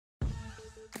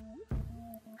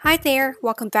Hi there,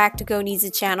 welcome back to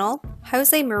GoalNiza channel.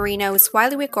 José Mourinho is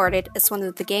widely regarded as one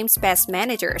of the game's best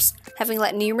managers, having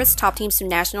led numerous top teams to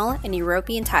national and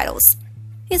European titles.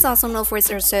 He is also known for his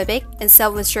acerbic and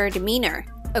self-assured demeanor.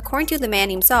 According to the man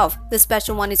himself, the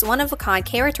special one is one-of-a-kind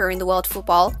character in the world of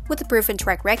football with a proven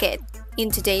track record.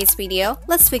 In today's video,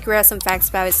 let's figure out some facts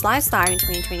about his lifestyle in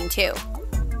 2022.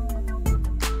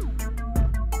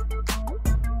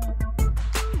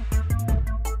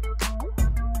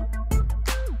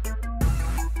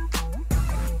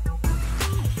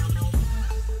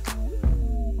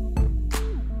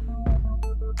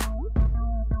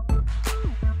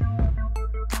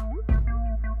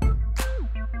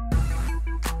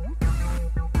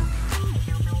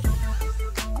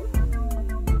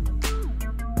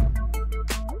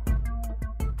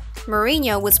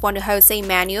 Mourinho was born to José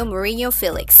Manuel Mourinho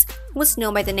Felix, who was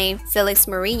known by the name Felix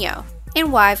Mourinho,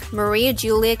 and wife Maria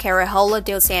Julia Carajola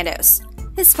dos Santos.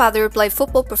 His father played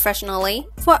football professionally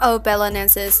for O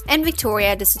Belenenses and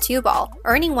Victoria de Setúbal,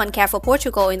 earning one cap for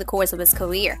Portugal in the course of his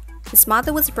career. His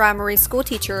mother was a primary school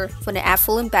teacher from an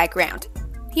affluent background.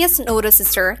 He has an older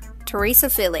sister, Teresa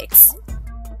Felix.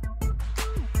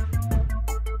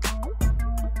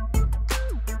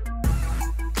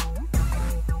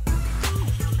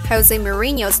 José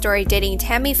Mourinho started dating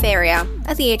Tammy Faria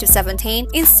at the age of 17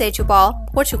 in Setúbal,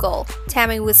 Portugal.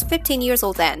 Tammy was 15 years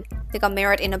old then. They got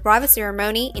married in a private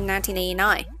ceremony in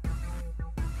 1989.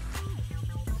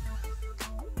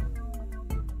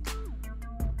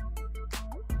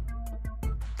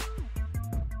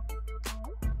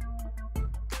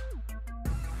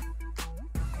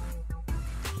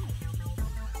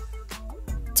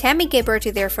 Tammy gave birth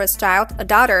to their first child, a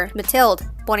daughter, Matilde,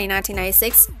 born in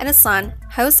 1996, and a son,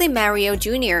 José Mario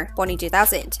Jr., born in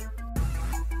 2000.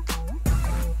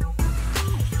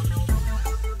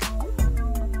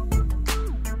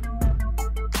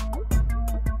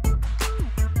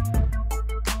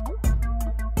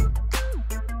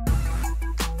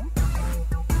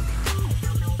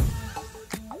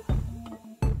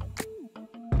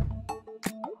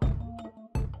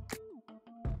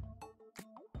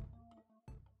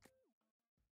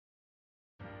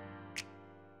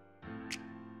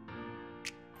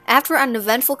 After an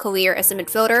uneventful career as a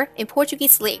midfielder in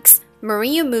Portuguese leagues,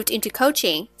 Mourinho moved into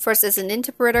coaching, first as an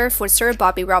interpreter for Sir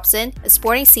Bobby Robson at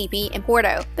Sporting CP in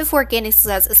Porto, before gaining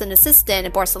success as an assistant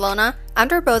in Barcelona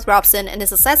under both Robson and his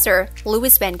successor,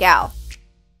 Luis van Gaal.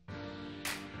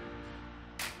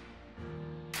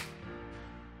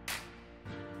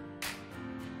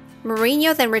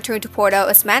 Mourinho then returned to Porto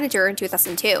as manager in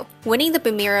 2002, winning the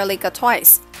Premier League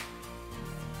twice.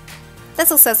 That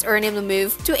success earned him the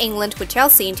move to England with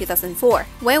Chelsea in 2004,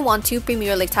 when he won 2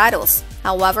 Premier League titles.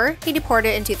 However, he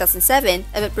departed in 2007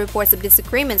 amid reports of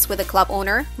disagreements with the club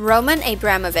owner, Roman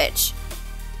Abramovich.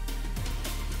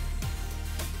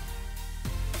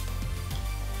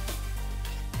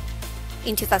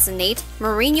 In 2008,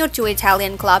 Mourinho joined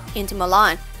Italian club Inter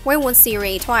Milan, where he won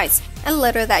Serie A twice, and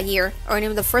later that year earned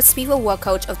him the first FIFA World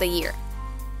Coach of the Year.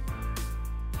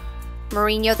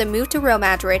 Mourinho then moved to Real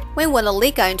Madrid when he won La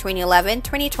Liga in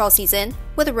 2011-2012 season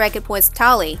with a record points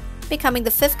tally, becoming the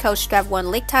 5th coach to have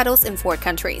won league titles in 4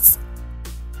 countries.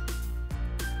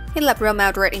 He left Real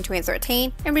Madrid in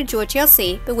 2013 and rejoined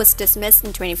Chelsea but was dismissed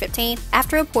in 2015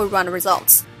 after a poor run of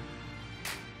results.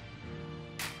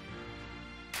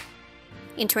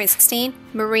 In 2016,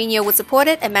 Mourinho was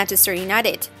appointed at Manchester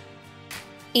United.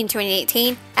 In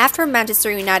 2018, after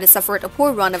Manchester United suffered a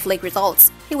poor run of league results,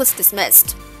 he was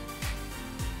dismissed.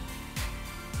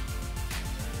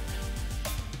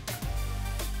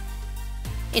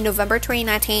 In November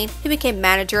 2019, he became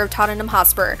manager of Tottenham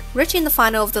Hotspur, reaching the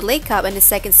final of the League Cup in his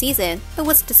second season, but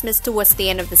was dismissed towards the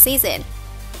end of the season.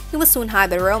 He was soon hired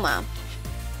by Roma.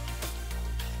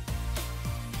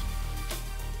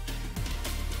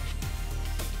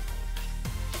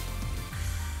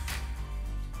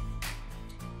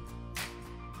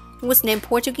 He was named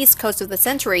Portuguese Coach of the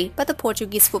Century by the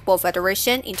Portuguese Football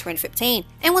Federation in 2015,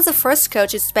 and was the first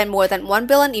coach to spend more than €1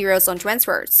 billion on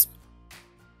transfers.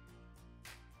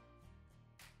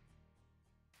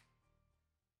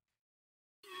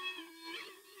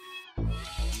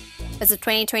 As of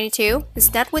 2022,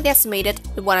 his net worth estimated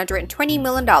at $120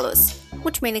 million,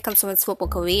 which mainly comes from his football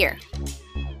career.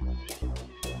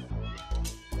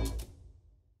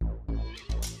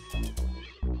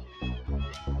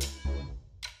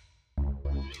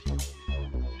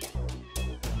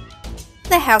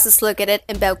 The house is located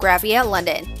in Belgravia,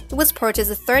 London. It was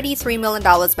purchased for $33 million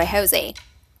by Jose.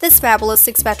 This fabulous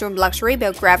 6-bedroom luxury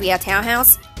Belgravia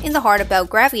townhouse in the heart of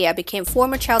Belgravia became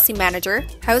former Chelsea manager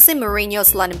José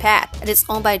Mourinho's London pad and is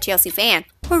owned by a Chelsea fan,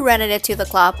 who rented it to the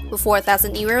club for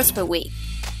 4,000 euros per week.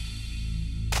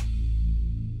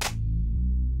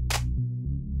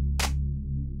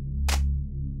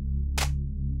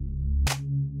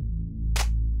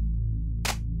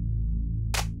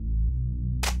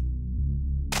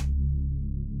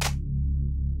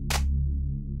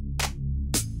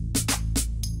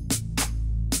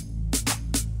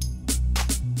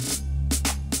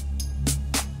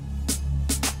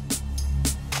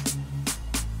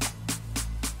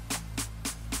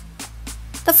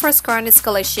 The first car in this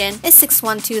collection is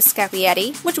 612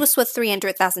 Scaglietti, which was worth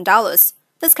 $300,000.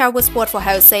 This car was bought for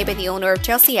Jose by the owner of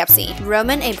Chelsea FC,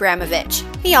 Roman Abramovich.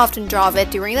 He often drove it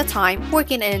during the time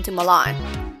working in Inter Milan.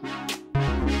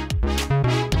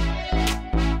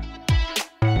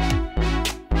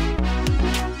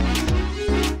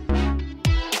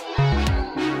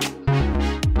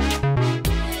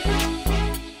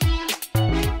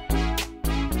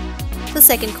 The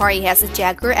second car he has is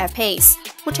Jaguar F-Pace,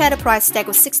 which had a price tag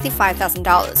of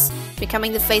 $65,000.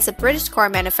 Becoming the face of British car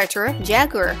manufacturer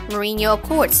Jaguar, Mourinho, of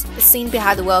course, is seen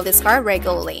behind the wheel of this car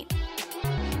regularly.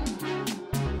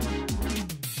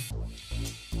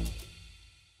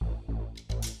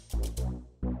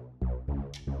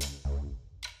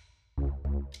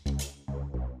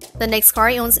 The next car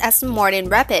he owns Aston Martin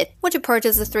Rapid, which he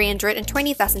purchased for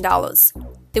 $320,000.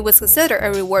 It was considered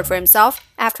a reward for himself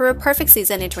after a perfect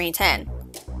season in 2010.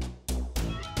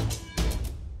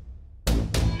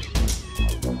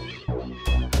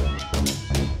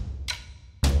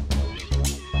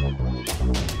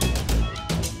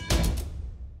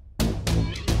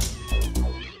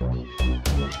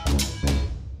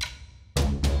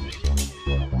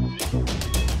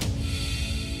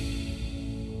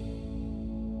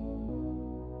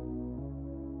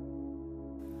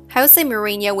 José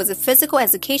Mourinho was a physical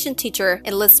education teacher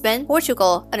in Lisbon,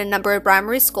 Portugal, at a number of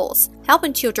primary schools,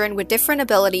 helping children with different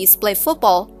abilities play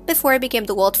football before he became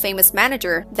the world-famous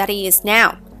manager that he is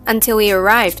now. Until he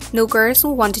arrived, no girls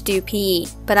would want to do PE,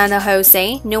 but under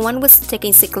Jose, no one was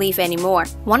taking sick leave anymore,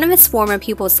 one of his former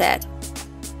pupils said.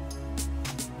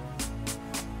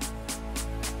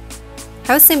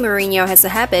 José Mourinho has a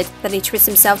habit that he treats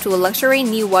himself to a luxury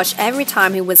new watch every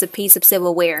time he wears a piece of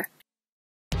silverware.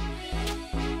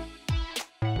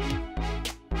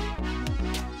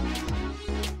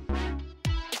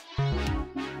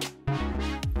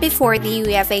 Before the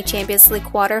UEFA Champions League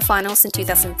quarter-finals in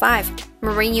 2005,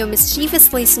 Mourinho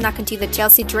mischievously snuck into the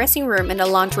Chelsea dressing room in a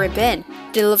laundry bin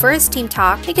to deliver his team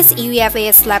talk because UEFA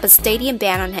had slapped a stadium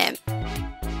ban on him.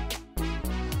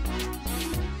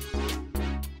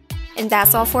 And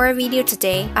that's all for our video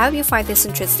today. I hope you find this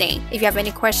interesting. If you have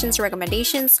any questions or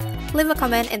recommendations, leave a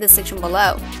comment in the section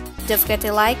below. Don't forget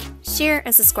to like, share,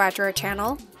 and subscribe to our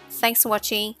channel. Thanks for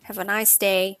watching. Have a nice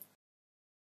day.